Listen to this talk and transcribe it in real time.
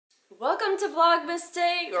Welcome to Vlogmas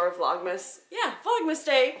Day, or Vlogmas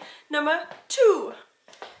Day number 2.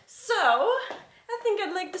 So, I think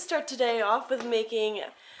I'd like to start today off with making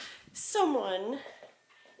someone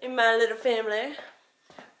in my little family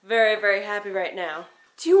very, very happy right now.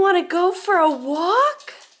 Do you want to go for a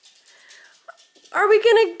walk? Are we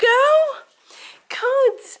gonna go?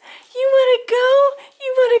 Codes, you wanna go?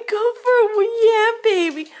 You wanna go for a walk? Yeah,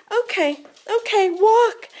 baby. Okay,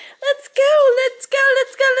 walk. Let's go, let's go,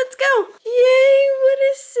 let's go, let's go. Yay, what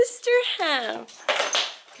does sister have?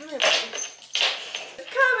 Come here, baby.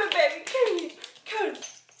 Come here, baby, come here.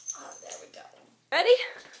 Codes. Oh, there we go. Ready?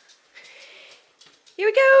 Here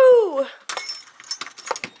we go.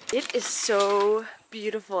 It is so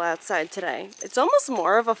beautiful outside today. It's almost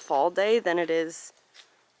more of a fall day than it is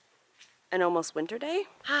an almost winter day.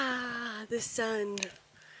 Ah, the sun.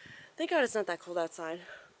 Thank God it's not that cold outside.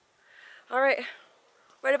 All right,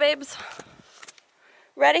 ready, babes?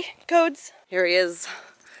 Ready? Codes? Here he is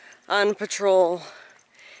on patrol.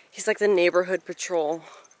 He's like the neighborhood patrol.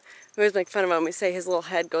 We always make fun of him. We say his little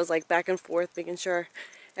head goes like back and forth, making sure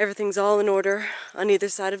everything's all in order on either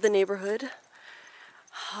side of the neighborhood.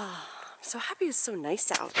 I'm so happy it's so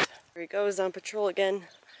nice out. Here he goes on patrol again.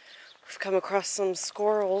 We've come across some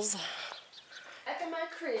squirrels. Back in my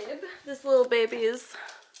crib, this little baby is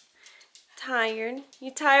tired.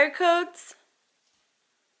 You tired, Coates?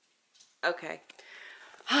 Okay.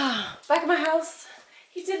 Back in my house.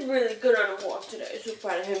 He did really good on a walk today, so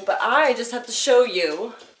proud of him. But I just have to show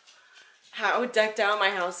you how decked out my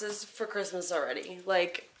house is for Christmas already.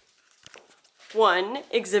 Like,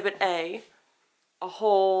 Exhibit A, a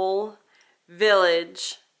whole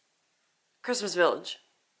village, Christmas village.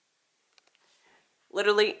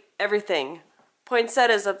 Literally everything.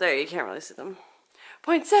 Poinsettias up there, you can't really see them.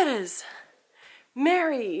 Poinsettias,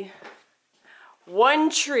 Mary, one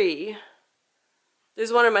tree.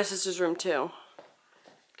 There's one in my sister's room too.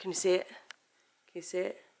 Can you see it? Can you see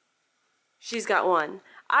it? She's got one.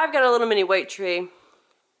 I've got a little mini white tree.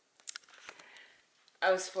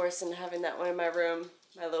 I was forced into having that one in my room.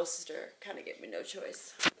 My little sister kind of gave me no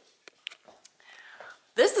choice.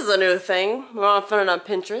 This is a new thing. I found it on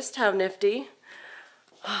Pinterest. How nifty.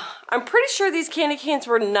 I'm pretty sure these candy canes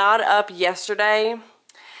were not up yesterday.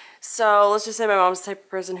 So let's just say my mom's the type of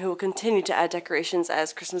person who will continue to add decorations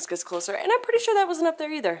as Christmas gets closer. And I'm pretty sure that wasn't up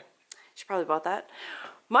there either. She probably bought that.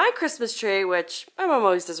 My Christmas tree, which my mom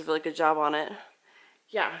always does a really good job on it.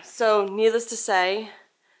 Yeah, so needless to say,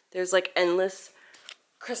 there's like endless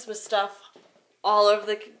Christmas stuff all over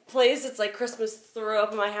the place. It's like Christmas threw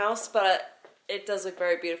up in my house, but it does look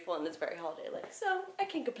very beautiful and it's very holiday-like. So I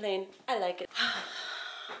can't complain. I like it.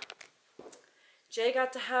 Jay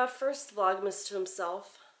got to have first Vlogmas to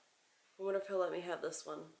himself. I wonder if he'll let me have this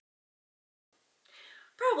one.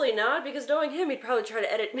 Probably not, because knowing him, he'd probably try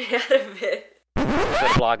to edit me out of it.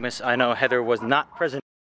 Vlogmas, I know Heather was not present.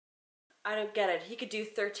 I don't get it. He could do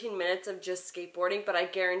 13 minutes of just skateboarding, but I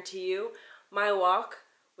guarantee you, my walk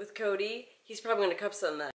with Cody, he's probably going to cut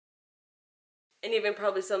some of that. And even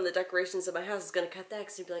probably some of the decorations of my house is going to cut that,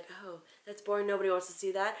 because he'd be like, oh, that's boring, nobody wants to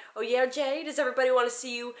see that. Oh yeah, Jay, does everybody want to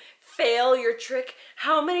see you fail your trick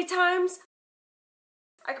how many times?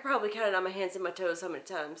 I could probably count it on my hands and my toes how many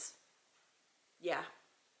times. Yeah.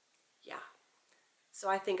 So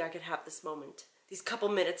I think I could have this moment, these couple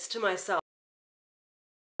minutes to myself.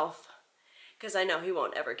 Because I know he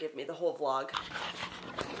won't ever give me the whole vlog.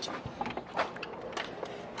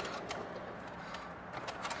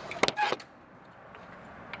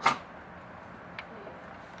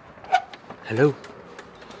 Hello.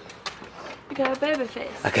 You got a baby face.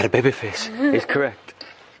 I got a baby face. It's correct.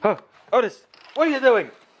 Oh, Otis, what are you doing?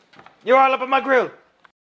 You're all up on my grill.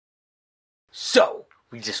 So,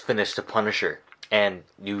 we just finished The Punisher. And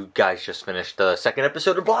you guys just finished the second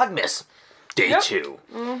episode of Vlogmas. Day 2.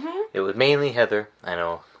 It was mainly Heather. I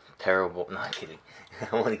know. Terrible. No, I'm kidding. I'm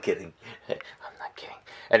only kidding. I'm not kidding.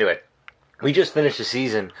 Anyway, we just finished the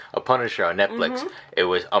season of Punisher on Netflix. It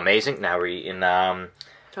was amazing. Now we're eating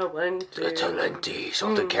Talenti,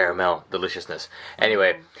 salted caramel deliciousness.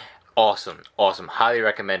 Anyway, awesome. Highly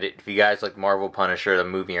recommend it. If you guys like Marvel Punisher, the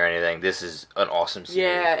movie or anything, this is an awesome series.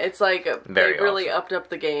 Yeah, it's like Very they really awesome. upped up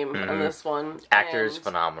the game on this one. Actors,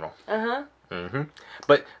 phenomenal.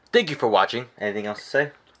 But thank you for watching. Anything else to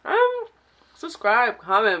say? Subscribe,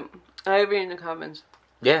 comment. I read in the comments.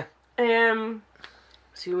 Yeah. And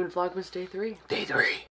see you in Vlogmas Day 3. Day 3.